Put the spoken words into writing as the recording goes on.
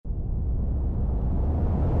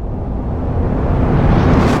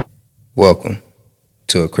Welcome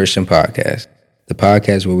to a Christian podcast, the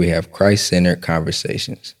podcast where we have Christ-centered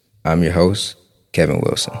conversations. I'm your host, Kevin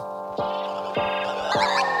Wilson.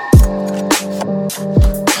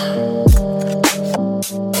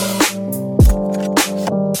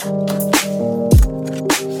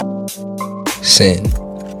 Sin,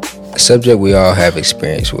 a subject we all have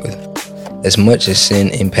experience with. As much as sin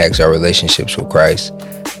impacts our relationships with Christ,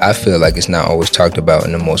 I feel like it's not always talked about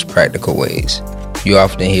in the most practical ways. You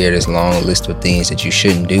often hear this long list of things that you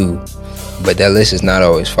shouldn't do, but that list is not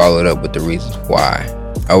always followed up with the reasons why,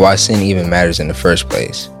 or why sin even matters in the first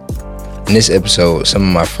place. In this episode, some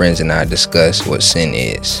of my friends and I discuss what sin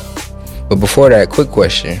is. But before that, quick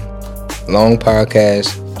question. Long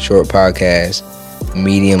podcast, short podcast,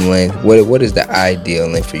 medium length, what is the ideal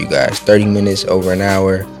length for you guys? 30 minutes, over an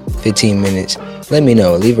hour, 15 minutes? Let me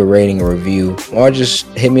know. Leave a rating, a review, or just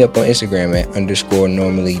hit me up on Instagram at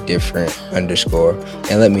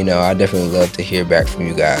 _normally_different_ and let me know. I definitely love to hear back from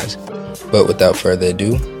you guys. But without further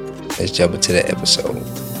ado, let's jump into the episode.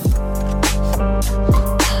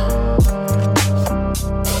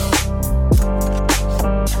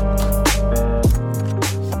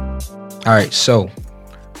 All right, so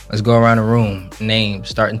let's go around the room. Name,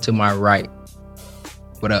 starting to my right.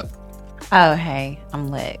 What up? Oh, hey, I'm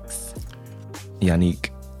Lex. Yannick.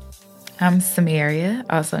 I'm Samaria,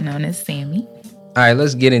 also known as Sammy. All right,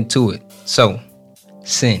 let's get into it. So,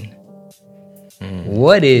 sin.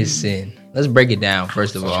 What is sin? Let's break it down,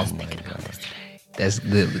 first of all. That's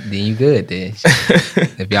good. Then you good, then.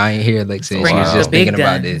 If y'all ain't here, like said, she's just thinking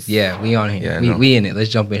about this. Yeah, we on here. We in it. Let's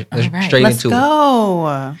jump in. Let's straight into it.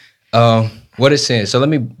 Let's go. What is sin? So let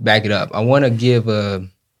me back it up. I want to give a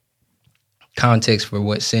context for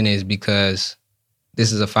what sin is because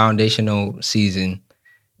this is a foundational season,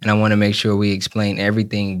 and I want to make sure we explain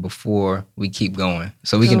everything before we keep going.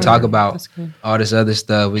 So we can talk about all this other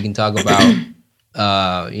stuff. We can talk about,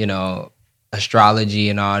 astrology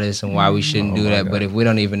and all this and why we shouldn't do that. God. But if we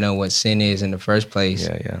don't even know what sin is in the first place,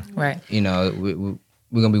 right? We're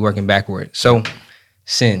gonna be working backward. So,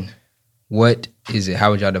 sin, what is it?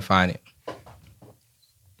 How would y'all define it?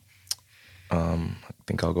 I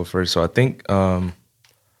think I'll go first. So I think one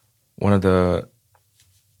of the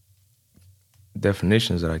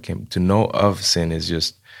definitions that I came to know of sin is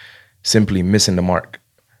just simply missing the mark,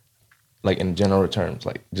 like in general terms,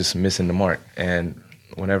 like just missing the mark. And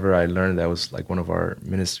whenever I learned that, was like one of our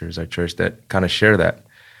ministers at church that kind of shared that.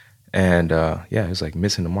 And it was like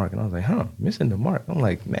missing the mark. And I was like, missing the mark. I'm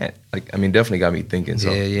like, man, definitely got me thinking.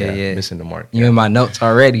 So yeah. Missing the mark. You in my notes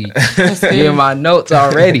already.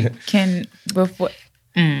 Can,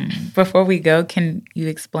 before we go, can you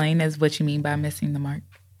explain as what you mean by missing the mark?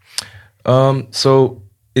 So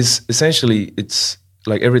it's essentially, it's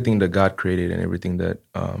like everything that God created and everything that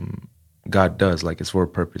God does, like it's for a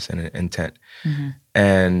purpose and an intent. Mm-hmm.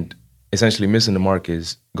 And essentially missing the mark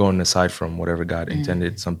is going aside from whatever God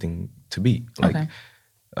intended something to be. Like,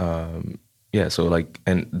 so like,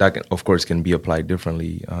 and that can, of course, can be applied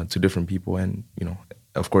differently to different people. And,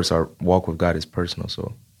 of course, our walk with God is personal.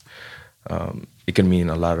 So it can mean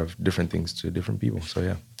a lot of different things to different people. So,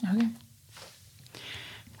 yeah. Okay.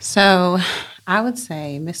 So I would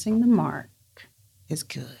say missing the mark is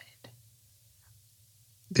good.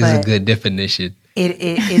 This is a good definition.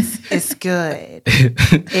 It's good.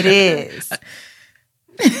 It is.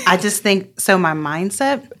 I just think, so my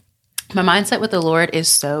mindset with the Lord is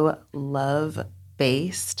so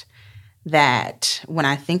love-based that when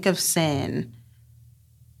I think of sin,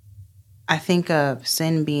 I think of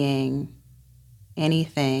sin being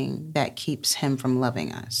anything that keeps him from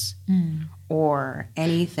loving us or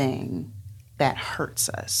anything that hurts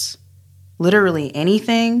us. Literally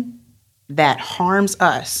anything that harms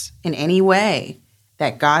us in any way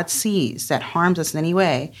that God sees, that harms us in any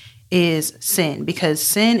way, is sin. Because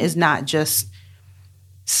sin is not just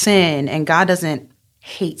sin, and God doesn't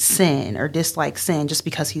hate sin or dislike sin just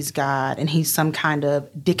because he's God and he's some kind of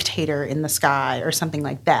dictator in the sky or something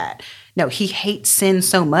like that. No, he hates sin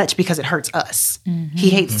so much because it hurts us. Mm-hmm. He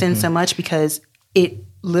hates sin so much because it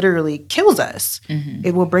literally kills us. Mm-hmm.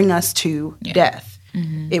 It will bring us to death.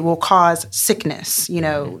 Mm-hmm. It will cause sickness.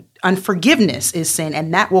 Unforgiveness is sin,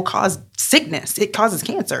 and that will cause sickness. It causes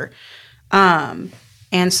cancer. And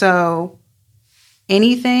so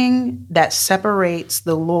anything that separates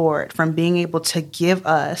the Lord from being able to give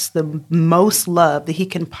us the most love that he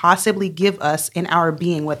can possibly give us in our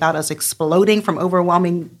being without us exploding from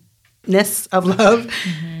overwhelmingness of love,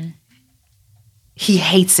 he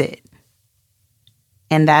hates it.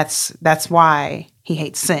 And that's why he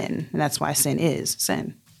hates sin, and that's why sin is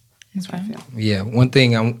sin. That's what I feel. Yeah, one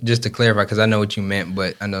thing, just to clarify, because I know what you meant,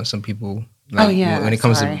 but I know some people Like, Oh, yeah, when it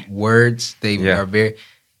comes sorry. to words, they Yeah. are very.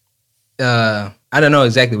 I don't know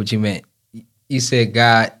exactly what you meant. You said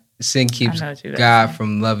sin keeps know what you were God saying.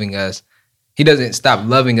 from loving us. He doesn't stop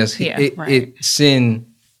loving us. Yeah, right. Sin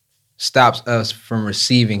stops us from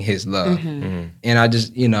receiving His love. Mm-hmm. And I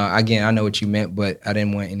just, again, I know what you meant, but I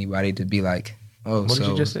didn't want anybody to be like, "Oh, What did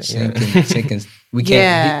so you just say? sin Yeah. can we can't."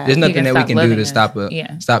 Yeah. There's He nothing can that we stop can do loving to us.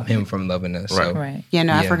 Yeah. stop Him from loving us. Right. So, Right. Yeah,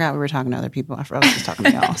 no, I Yeah. forgot we were talking to other people. I was just talking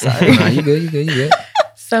to y'all. Sorry. nah, you good.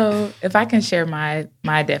 So if I can share my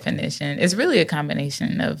definition, it's really a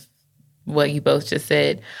combination of what you both just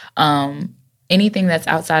said. Anything that's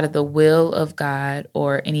outside of the will of God,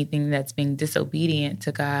 or anything that's being disobedient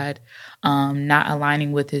to God, not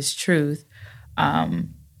aligning with His truth,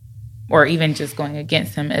 or even just going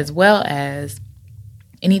against Him, as well as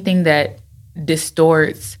anything that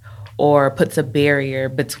distorts or puts a barrier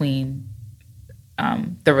between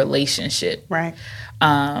the relationship. Right.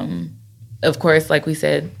 Of course, like we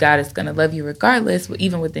said, God is going to love you regardless,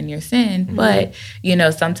 even within your sin. Mm-hmm. But,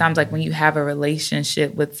 sometimes like when you have a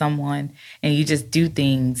relationship with someone and you just do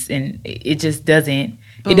things and it just doesn't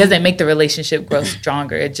make the relationship grow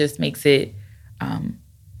stronger. It just makes it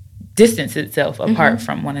distance itself apart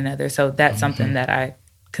from one another. So that's something that I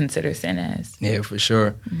consider sin as. Yeah, for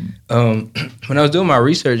sure. When I was doing my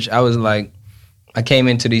research, I was like, I came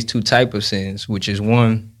into these two type of sins, which is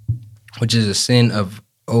a sin of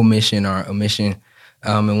omission or omission,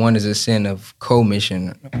 and one is a sin of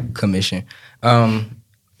commission.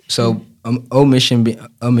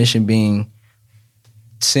 Omission being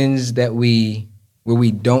sins where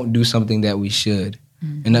we don't do something that we should,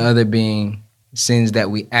 and the other being sins that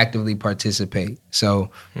we actively participate.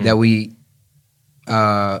 So that we,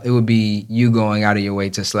 it would be you going out of your way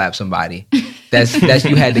to slap somebody. That's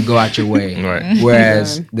you had to go out your way. Right.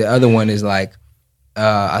 Whereas the other one is like,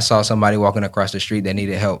 I saw somebody walking across the street that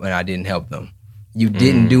needed help and I didn't help them. You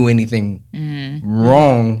didn't do anything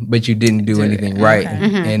wrong, but you didn't do anything right.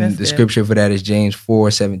 Okay. And That's the good. scripture for that is James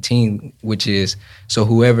 4:17, which is, so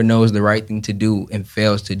whoever knows the right thing to do and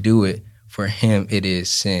fails to do it, for him it is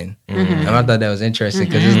sin. And I thought that was interesting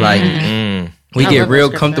because it's like we I get love that real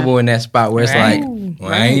scripture. comfortable in that spot where it's Right. like,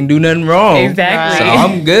 well, I ain't do nothing wrong. Exactly. So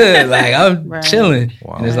I'm good. Like I'm Right. chilling.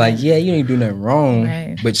 Wow. And it's like, yeah, you didn't do nothing wrong.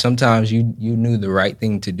 Right. But sometimes you knew the right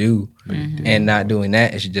thing to do. And not doing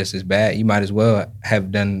that is just as bad. You might as well have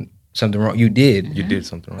done something wrong. You did. You did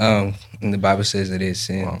something wrong. And the Bible says it is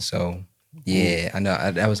sin. Wow. So yeah, I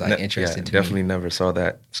know that was like interesting to definitely me. never saw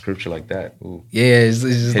that scripture like that. Ooh. Yeah, it's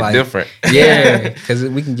just Hit like different. Yeah, because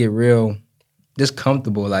we can get real just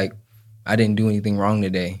comfortable. Like, I didn't do anything wrong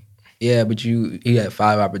today. Yeah, but you had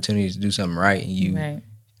 5 opportunities to do something right, and you Right.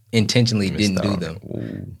 intentionally Missed didn't do out. them.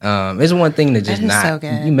 Ooh. It's one thing to just is not so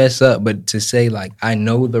good. you mess up, but to say like I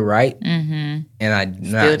know the right Mm-hmm. and I'm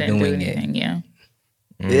Still not didn't do doing it. anything. Yeah.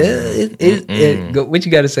 What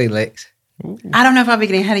you got to say, Lex? I don't know if I'll be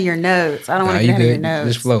getting ahead of your notes. I don't want Nah, to get you ahead of your good.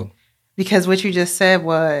 notes. Just flow. Because what you just said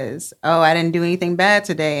was, oh, I didn't do anything bad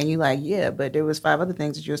today. And you like, yeah, but there was 5 other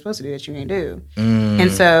things that you were supposed to do that you didn't do.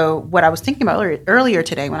 And so what I was thinking about earlier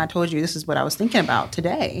today when I told you this is what I was thinking about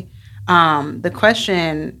today, the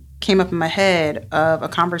question came up in my head of a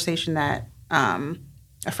conversation that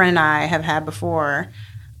a friend and I have had before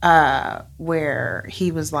where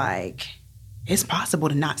he was like, it's possible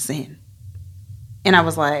to not sin. And I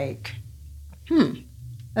was like,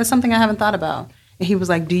 that's something I haven't thought about. And he was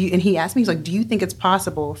like, and he asked me, he's like, do you think it's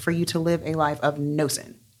possible for you to live a life of no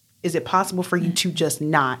sin? Is it possible for you to just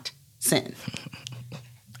not sin?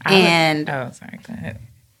 Oh, sorry. Go ahead.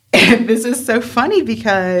 This is so funny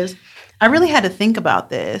because I really had to think about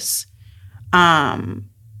this. I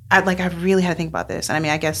really had to think about this. And I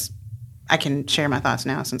mean, I guess I can share my thoughts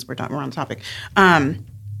now since we're on the topic.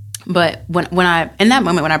 But when I, in that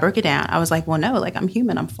moment, when I broke it down, I was like, well, no, like I'm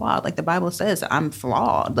human, I'm flawed. Like the Bible says I'm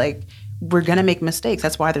flawed. Like we're going to make mistakes.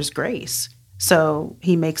 That's why there's grace. So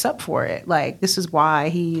he makes up for it. Like this is why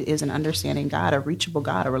he is an understanding God, a reachable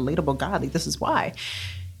God, a relatable God. Like this is why.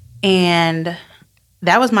 And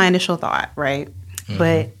that was my initial thought, right? Mm-hmm.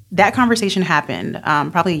 But that conversation happened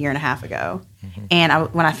probably 1.5 years ago. Mm-hmm.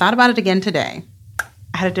 And when I thought about it again today,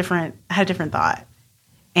 I had a different thought.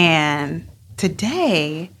 And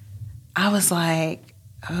today I was like,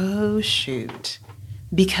 oh, shoot.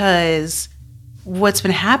 Because what's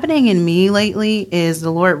been happening in me lately is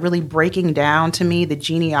the Lord really breaking down to me the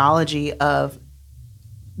genealogy of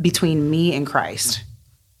between me and Christ.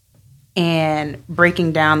 And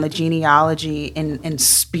breaking down the genealogy in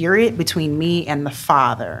spirit between me and the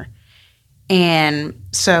Father. And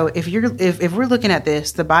so if we're looking at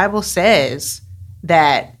this, the Bible says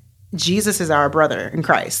that Jesus is our brother in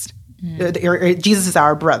Christ. or Jesus is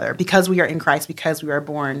our brother because we are in Christ, because we are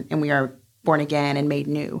born and we are born again and made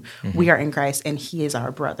new. We are in Christ and he is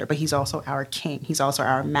our brother, but he's also our king. He's also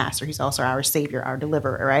our master. He's also our savior, our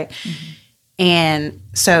deliverer, right? And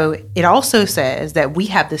so it also says that we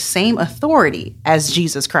have the same authority as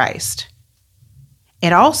Jesus Christ.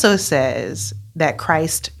 It also says that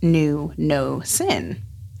Christ knew no sin.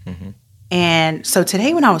 And so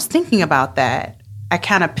today when I was thinking about that, I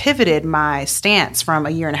kind of pivoted my stance from a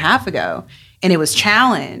year and a half ago, and it was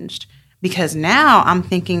challenged because now I'm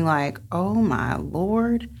thinking like, oh my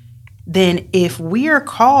Lord, then if we are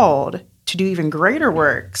called to do even greater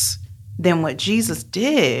works than what Jesus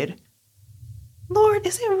did, Lord,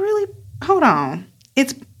 is it really, hold on.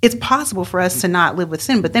 It's possible for us to not live with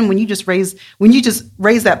sin. But then when you just raise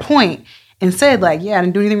that point and said like, yeah, I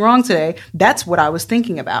didn't do anything wrong today, that's what I was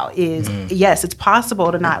thinking about is, yes, it's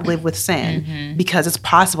possible to not live with sin because it's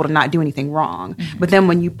possible to not do anything wrong. But then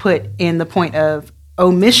when you put in the point of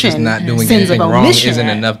omission, Just not doing sins anything of wrong omission, isn't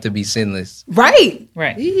enough to be sinless. right?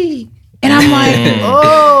 Right. And I'm like,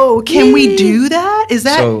 oh, can we do that? Is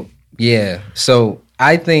that So yeah. So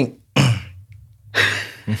I think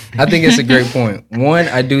it's a great point. One,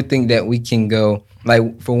 I do think that we can go,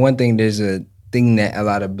 like, for one thing, there's a thing that a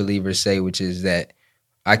lot of believers say, which is that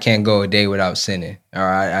I can't go a day without sinning. All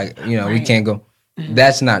right. We can't go.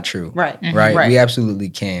 That's not true. right? Right. We absolutely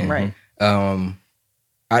can. Right.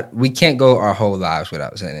 We can't go our whole lives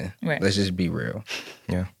without sinning. Right. Let's just be real.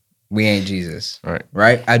 Yeah. We ain't Jesus. Right.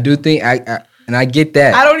 Right. I do think and I get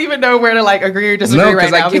that. I don't even know where to like agree or disagree right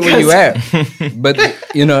now. I get where you at. But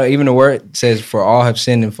even the word says, "For all have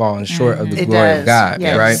sinned and fallen short of the glory of God."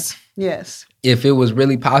 Yes. Right? Yes. If it was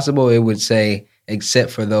really possible, it would say,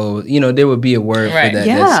 "Except for those." There would be a word Right. for that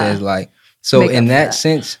Yeah. that says like. So Make up in for that that.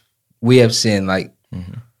 sense, we have sinned. Like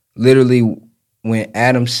literally, when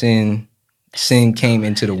Adam sinned, sin came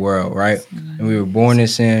into the world, right? And we were born in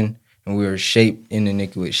sin, and we were shaping in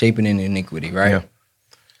iniquity, right? Yeah.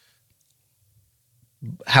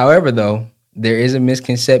 However, though, there is a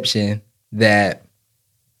misconception that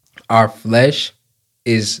our flesh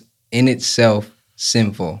is in itself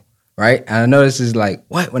sinful, right? And I know this is like,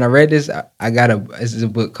 what? When I read this, this is a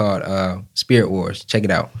book called Spirit Wars. Check it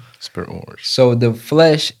out. Spirit Wars. So the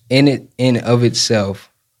flesh in of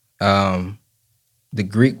itself, the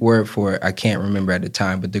Greek word for it, I can't remember at the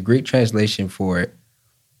time, but the Greek translation for it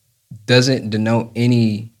doesn't denote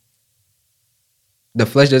the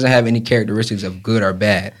flesh doesn't have any characteristics of good or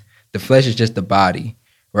bad. The flesh is just the body,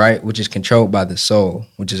 right? Which is controlled by the soul,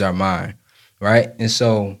 which is our mind, right? And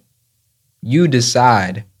so you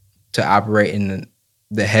decide to operate in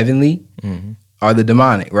the heavenly or the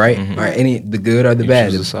demonic, right? Or the good or the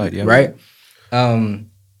bad, choose a side, yeah. right?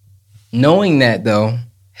 Knowing that, though,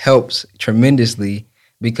 helps tremendously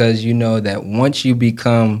because you know that once you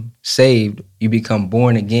become saved, you become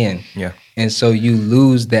born again. Yeah. And so you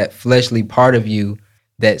lose that fleshly part of you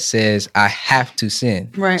that says, I have to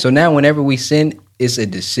sin. Right. So now whenever we sin, it's a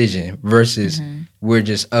decision versus we're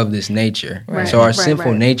just of this nature. Right. So our Right,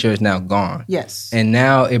 sinful right. nature is now gone. Yes. And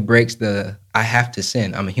now it breaks I have to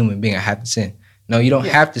sin. I'm a human being. I have to sin. No, you don't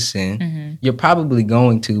have to sin. You're probably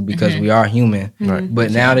going to because we are human. Right.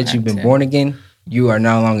 But now that you've been to. born again, you are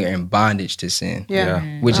no longer in bondage to sin. Yeah.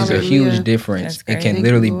 Which is a Hallelujah. huge difference. That's It great. can Thank you,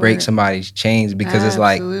 literally Lord. break somebody's chains because it's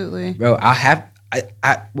like, Absolutely. bro,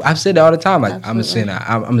 I've said it all the time. Like, I'm a Absolutely. sinner.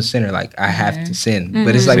 I'm a sinner. Like, I have to sin.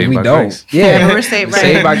 But it's like Saved we by don't. grace. Yeah. Yeah, we're saved, right.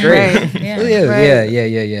 Saved by grace. Right. Yeah.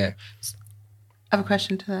 Yeah. I have a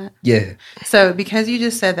question to that. Yeah. So, because you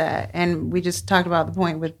just said that, and we just talked about the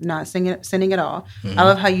point with not sinning at all, I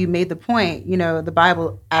love how you made the point. The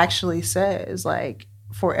Bible actually says, like,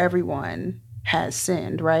 for everyone has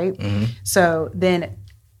sinned, right? So then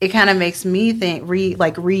it kind of makes me think,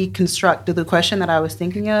 reconstruct the question that I was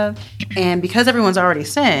thinking of. And because everyone's already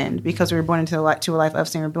sinned, because we were born into a life of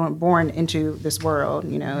sin, we're born into this world,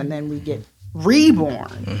 and then we get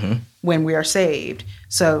reborn when we are saved.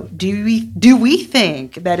 So do we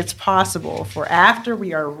think that it's possible for after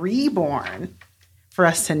we are reborn for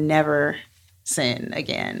us to never sin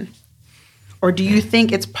again? Or do you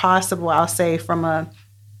think it's possible, I'll say from a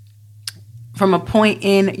point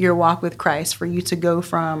in your walk with Christ for you to go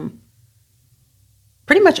from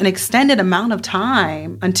pretty much an extended amount of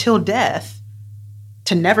time until death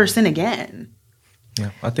to never sin again?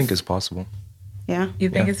 Yeah. I think it's possible. Yeah. You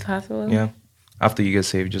think Yeah. it's possible? Yeah. after you get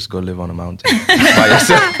saved, just go live on a mountain by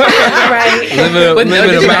yourself. Right. Live in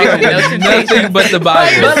a mountain. Nothing but the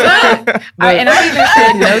Bible. But look, and I even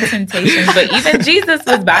said no temptations, but even Jesus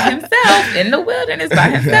was by himself in the wilderness by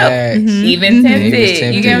himself. Facts. Even tempted. He was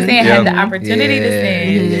tempted. You get what I'm saying? Yeah. Had the opportunity to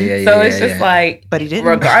sin. Yeah, So it's just like, But he didn't.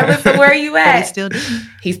 regardless of where you But he at, still didn't.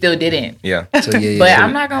 he still didn't. Yeah. So But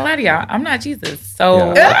I'm not gonna lie to y'all, I'm not Jesus.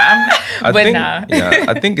 So Yeah. I'm but nah.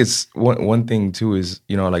 I think it's one thing too is,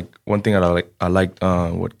 you know, like one thing that I liked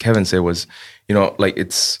what Kevin said was, you know, like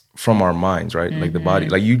it's from our minds, right? Like the body,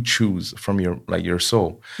 like you choose from your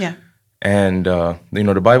soul. Yeah. And you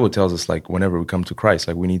know, the Bible tells us like whenever we come to Christ,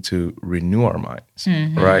 like we need to renew our minds,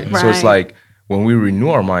 right? So it's Right. like when we renew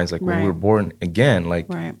our minds, like when Right. we're born again, like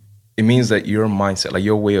Right. it means that your mindset, like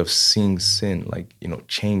your way of seeing sin, like, you know,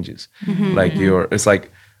 changes. Like it's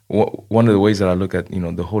like one of the ways that I look at, you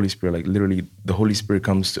know, the Holy Spirit, like literally the Holy Spirit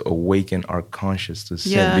comes to awaken our conscience to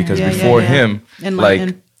sin. Yeah, Because yeah, before yeah. him, like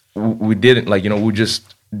Enlighten. we didn't, like, you know, we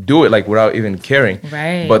just do it like without even caring.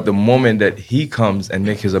 Right. But the moment that he comes and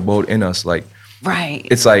make his abode in us, like Right.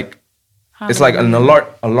 it's like an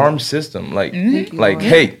alarm system, like Thank you, like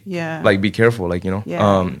Lord. hey, Yeah. like be careful, like, you know.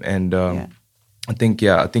 Yeah. And I think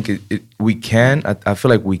we can. I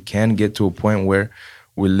feel like we can get to a point where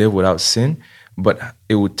we live without sin, but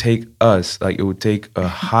it would take a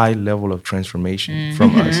high level of transformation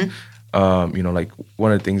from us. You know, like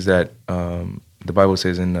one of the things that the Bible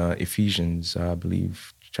says in Ephesians, I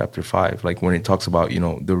believe, chapter 5, like when it talks about, you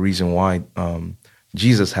know, the reason why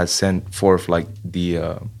Jesus has sent forth like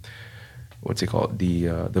the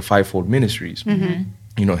the fivefold ministries.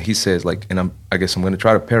 You know, he says like, and I guess I'm going to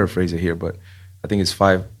try to paraphrase it here, but I think it's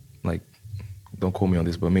 5, like, don't quote me on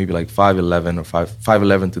this, but maybe like 5:11 or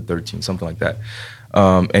 5:11 to 13, something like that.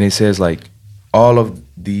 And it says like all of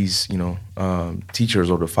these, you know, teachers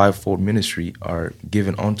of the fivefold ministry are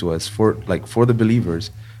given unto us for the believers,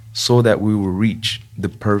 so that we will reach the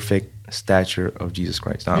perfect stature of Jesus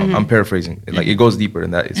Christ. Now, I'm paraphrasing. Like it goes deeper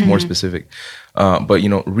than that. It's more specific. But you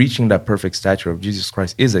know, reaching that perfect stature of Jesus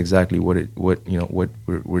Christ is exactly what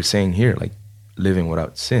we're saying here. Like living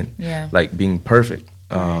without sin. Yeah. Like being perfect.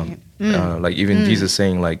 Like even Jesus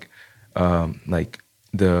saying like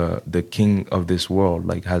the king of this world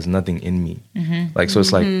like has nothing in me. Like so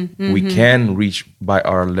it's like we can reach by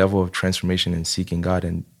our level of transformation and seeking God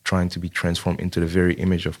and trying to be transformed into the very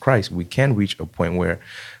image of Christ. We can reach a point where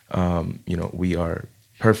you know, we are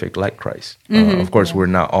perfect like Christ. Of course,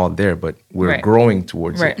 we're not all there, but we're Right. growing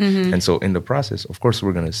towards Right. it. And so in the process, of course,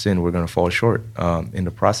 we're going to sin. We're going to fall short in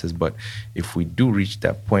the process. But if we do reach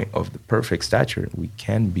that point of the perfect stature, we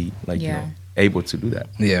can be like, you Yeah. know, able to do that.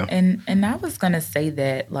 Yeah. And I was gonna say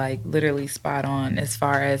that like literally spot on as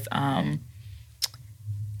far as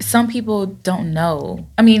some people don't know.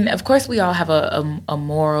 I mean, of course, we all have a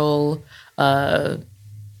moral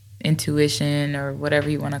intuition or whatever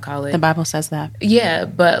you want to call it. The Bible says that. Yeah,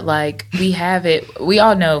 but like we have it. We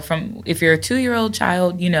all know from if you're a 2-year-old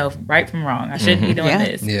child, you know right from wrong. I shouldn't be doing Yeah.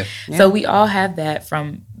 this. Yeah. So we all have that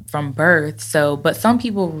from birth. So, but some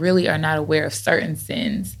people really are not aware of certain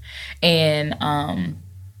sins, and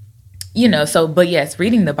you know. So, but yes,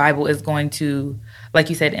 reading the Bible is going to, like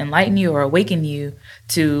you said, enlighten you or awaken you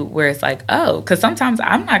to where it's like, oh, because sometimes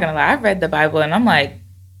I'm not gonna lie, I've read the Bible and I'm like,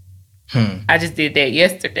 I just did that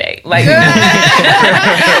yesterday. Like, so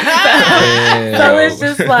it's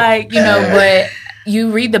just like, you know, but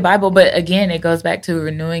you read the Bible, but again, it goes back to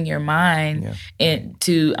renewing your mind and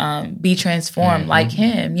to be transformed like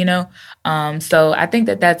him, you know? So I think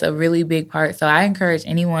that that's a really big part. So I encourage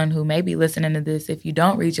anyone who may be listening to this, if you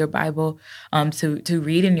don't read your Bible, to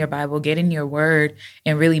read in your Bible, get in your word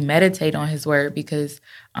and really meditate on his word, because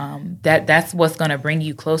that's what's going to bring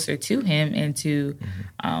you closer to him and to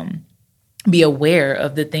be aware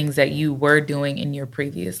of the things that you were doing in your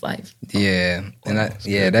previous life. Yeah. And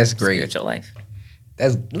that's great. Spiritual life.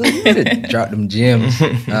 That's look, drop them gems.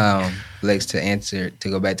 Lex, to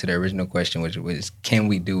go back to the original question, which was, can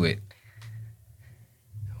we do it?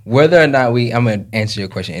 Whether or not I'm gonna answer your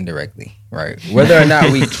question indirectly, right? Whether or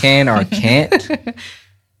not we can or can't,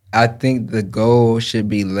 I think the goal should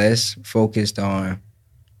be less focused on,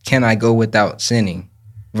 can I go without sinning,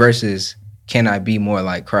 versus can I be more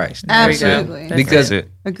like Christ? Absolutely. Because That's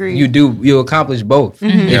it. Agreed. you accomplish both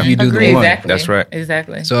if you do Agree, the one. exactly. That's right.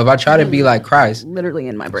 Exactly. So if I try to be like Christ, Literally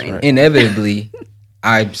in my brain. right. inevitably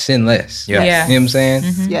I sin less. Yeah. Yeah. You know what I'm saying?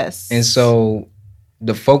 Yes. And so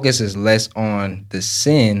the focus is less on the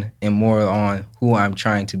sin and more on who I'm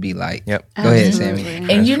trying to be like. Yep. Go ahead, Absolutely.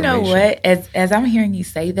 Sammy. And you know Transformation. what? As I'm hearing you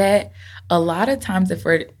say that, a lot of times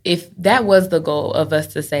if that was the goal of us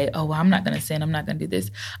to say, oh, well, I'm not going to sin, I'm not going to do this.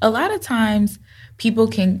 A lot of times people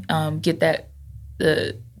can get that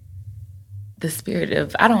the spirit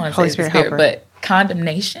of, I don't want to Holy say the Spirit spirit, helper. but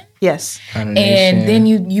condemnation. Yes. And then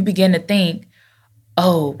you begin to think,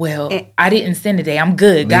 oh, well, I didn't sin today. I'm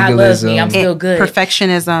good. God loves me. I'm still good.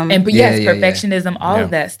 Perfectionism. And but yes, perfectionism, all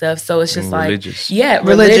of that stuff. So it's just And like religious.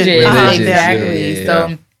 religious. Religious. Exactly. Yeah.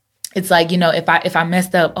 So it's like, if I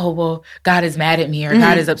messed up, oh well, God is mad at me or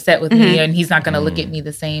God is upset with me and he's not gonna look at me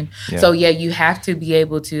the same. Yeah. So you have to be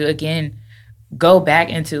able to again go back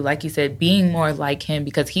into, like you said, being more like him,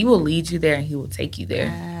 because he will lead you there and he will take you there.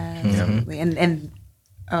 Absolutely. And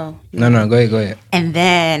No, go ahead. And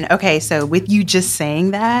then, okay, so with you just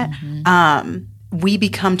saying that, we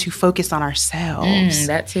become too focused on ourselves.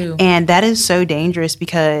 That too. And that is so dangerous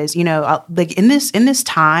because, like in this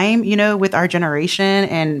time, with our generation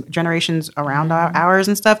and generations around ours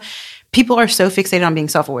and stuff, people are so fixated on being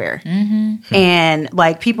self-aware. And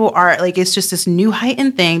like people are like, it's just this new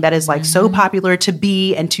heightened thing that is like so popular to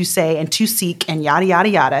be and to say and to seek and yada, yada,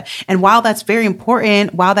 yada. And while that's very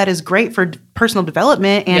important, while that is great for personal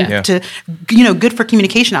development and to, good for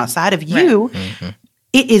communication outside of you,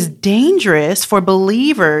 it is dangerous for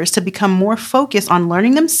believers to become more focused on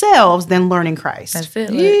learning themselves than learning Christ. That's it.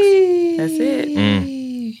 Lex. That's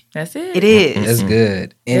it. That's it. It is. That's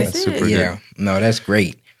good. And That's super good. No, that's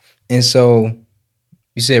great. And so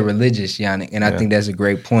you said religious, Yannick, and I think that's a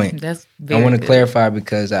great point. That's I want to good. clarify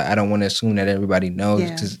because I don't want to assume that everybody knows,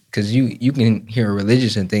 because you can hear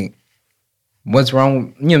religious and think, what's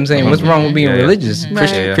wrong? You know what I'm saying? What's wrong with being religious?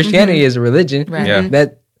 Christianity is a religion. Right. Yeah.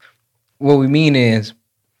 That what we mean is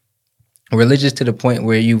religious to the point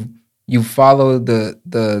where you follow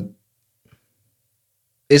the.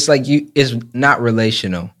 It's like it's not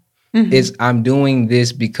relational. It's I'm doing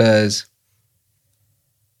this because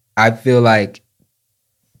I feel like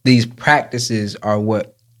these practices are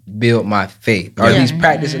what build my faith. Or these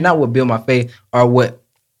practices, not what build my faith, are what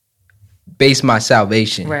base my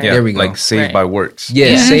salvation. Right. Yeah, There we go. like saved by works.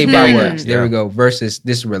 Yeah, saved by works. There Yeah. we go. Versus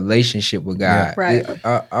this relationship with God. Right.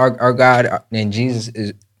 Our God and Jesus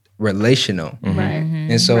is relational. Right.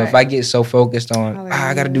 And so if I get so focused on,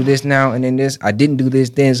 I got to do this now and then this, I didn't do this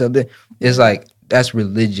then, so it's like, that's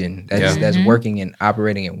religion. That's working and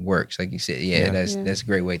operating in works, like you said. That's a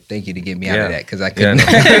great way. Thank you to get me out of that, because I couldn't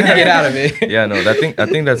get out of it. Yeah, no, I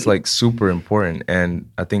think that's like super important.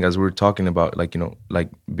 And I think as we're talking about like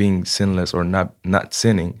being sinless or not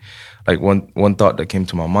sinning, like one thought that came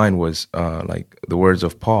to my mind was like the words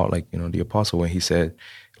of Paul, like the apostle, when he said,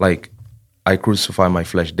 like, I crucify my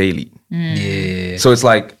flesh daily. Yeah. So it's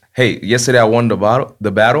like, hey, yesterday I won the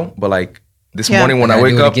battle, but like this morning when I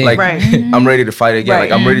wake up, like I'm ready to fight again.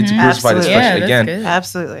 Like I'm ready to crucify this flesh again. Good.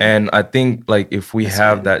 Absolutely. And I think like if we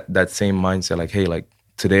have that same mindset, like, hey, like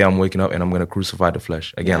today I'm waking up and I'm gonna crucify the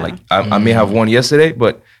flesh again. Like I may have won yesterday,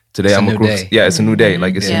 but today I'm gonna it's a new day.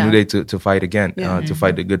 Like it's a new day to fight again, to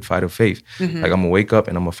fight the good fight of faith. Like I'm gonna wake up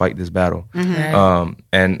and I'm gonna fight this battle.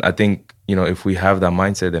 And I think if we have that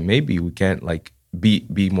mindset, then maybe we can like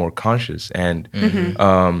be more conscious and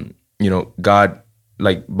God.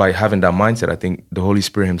 Like by having that mindset, I think the Holy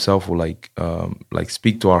Spirit Himself will like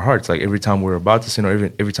speak to our hearts. Like every time we're about to sin, or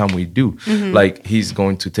every time we do, like He's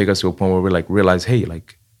going to take us to a point where we like realize, hey,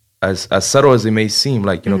 like as subtle as it may seem,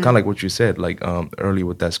 like kind of like what you said, like earlier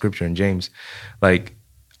with that scripture in James, like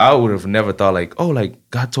I would have never thought like, oh, like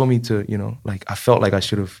God told me to, like I felt like I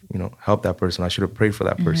should have, helped that person. I should have prayed for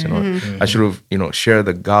that person, or I should have, shared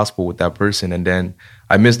the gospel with that person, and then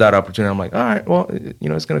I missed that opportunity. I'm like, all right, well,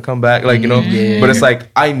 it's gonna come back, like but it's like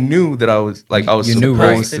I knew that I was supposed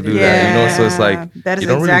to do that, so it's like that is you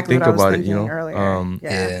don't exactly really think what I was about it, thinking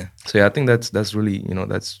earlier. So yeah, I think that's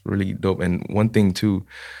really dope. And one thing too,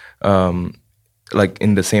 like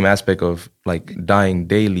in the same aspect of like dying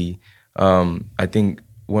daily, I think.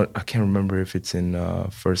 I can't remember if it's in 1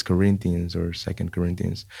 Corinthians or 2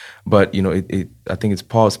 Corinthians, but I think it's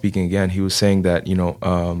Paul speaking again. He was saying that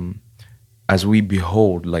as we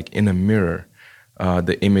behold like in a mirror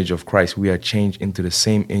the image of Christ, we are changed into the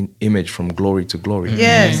same image from glory to glory.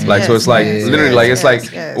 Yes, like so it's like literally like it's like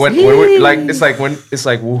when we're like it's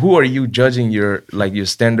like well, who are you judging your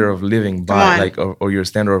standard of living by, like or your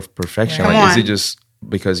standard of perfection? Like is it just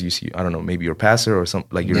because you see, I don't know, maybe your pastor or some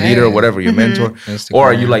like your leader or whatever, your mentor, or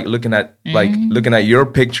are you like looking at your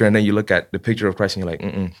picture and then you look at the picture of Christ and you're like,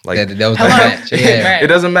 like that was match. It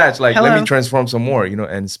doesn't match. Like let me transform some more,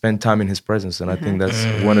 and spend time in His presence. And I think that's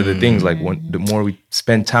one of the things. Like the more we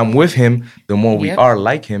spend time with Him, the more we are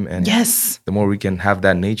like Him, and the more we can have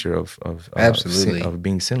that nature of absolutely of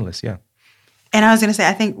being sinless. Yeah. And I was going to say,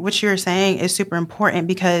 I think what you're saying is super important,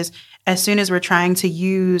 because as soon as we're trying to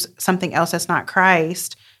use something else that's not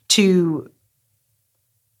Christ to,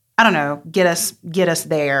 I don't know, get us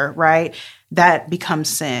there, right? That becomes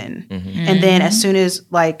sin. And then as soon as,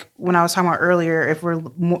 like when I was talking about earlier, if we're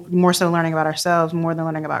more so learning about ourselves more than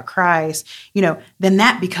learning about Christ, then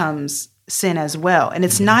that becomes sin as well. And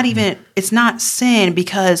it's not sin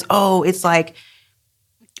because, it's like,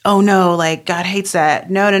 oh no, like God hates that.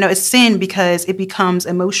 No. It's sin because it becomes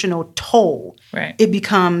emotional toll. Right. It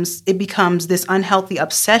becomes this unhealthy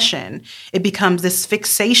obsession. It becomes this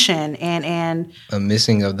fixation and a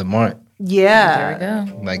missing of the mark. Yeah. There we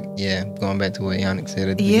go. Like, going back to what Yannick said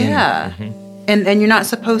at the beginning. Yeah. And you're not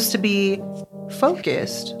supposed to be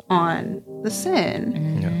focused on the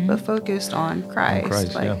sin, but focused on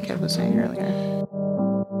Christ, like Kev was saying earlier.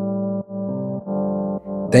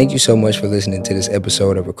 Thank you so much for listening to this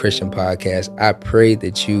episode of A Christian Podcast. I pray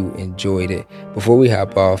that you enjoyed it. Before we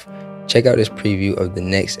hop off, check out this preview of the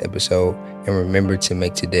next episode and remember to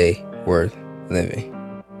make today worth living.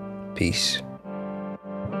 Peace.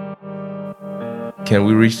 Can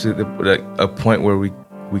we reach to a point where we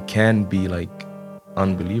can be like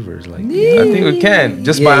unbelievers? Like I think we can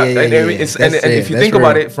just by. I mean, it's and if you think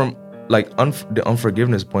about it from like the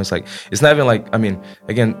unforgiveness points, like it's not even like, I mean,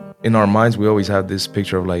 again, in our minds we always have this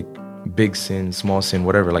picture of like big sin, small sin,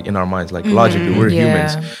 whatever, like in our minds, like logically we're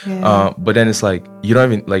humans. But then it's like you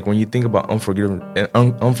don't even, like when you think about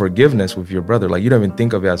unforgiveness with your brother, like you don't even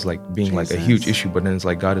think of it as like being like a huge issue. But then it's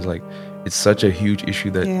like God is like, it's such a huge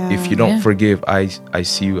issue that if you don't forgive, I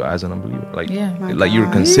see you as an unbeliever. Like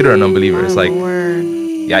you're considered an unbeliever. It's like,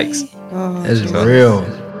 yikes. That's real.